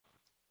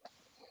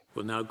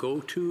We'll now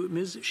go to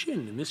Ms.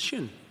 Shin. Ms.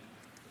 Shin.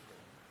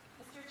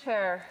 Mr.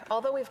 Chair,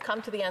 although we've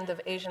come to the end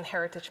of Asian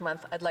Heritage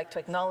Month, I'd like to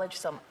acknowledge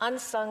some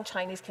unsung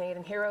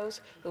Chinese-Canadian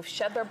heroes who've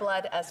shed their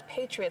blood as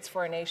patriots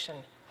for our nation.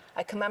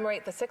 I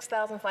commemorate the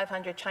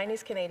 6,500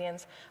 Chinese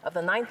Canadians of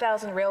the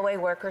 9,000 railway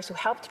workers who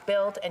helped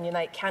build and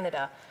unite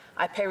Canada.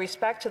 I pay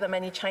respect to the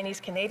many Chinese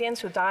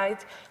Canadians who died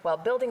while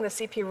building the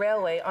CP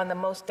Railway on the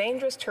most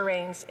dangerous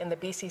terrains in the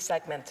BC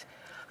segment.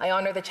 I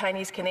honor the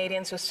Chinese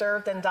Canadians who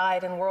served and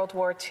died in World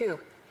War II.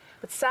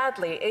 But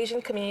sadly,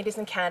 Asian communities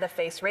in Canada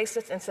face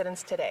racist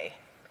incidents today.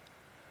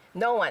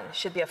 No one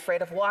should be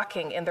afraid of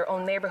walking in their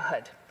own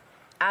neighborhood.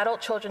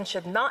 Adult children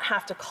should not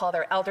have to call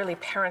their elderly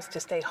parents to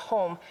stay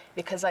home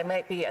because they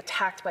might be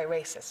attacked by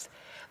racists.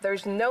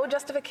 There's no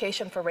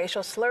justification for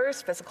racial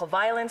slurs, physical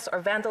violence, or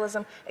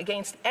vandalism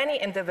against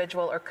any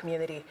individual or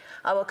community.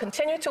 I will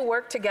continue to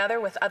work together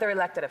with other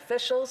elected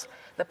officials,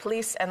 the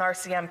police, and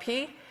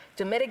RCMP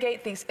to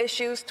mitigate these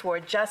issues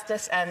toward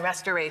justice and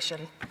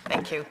restoration.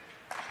 Thank you.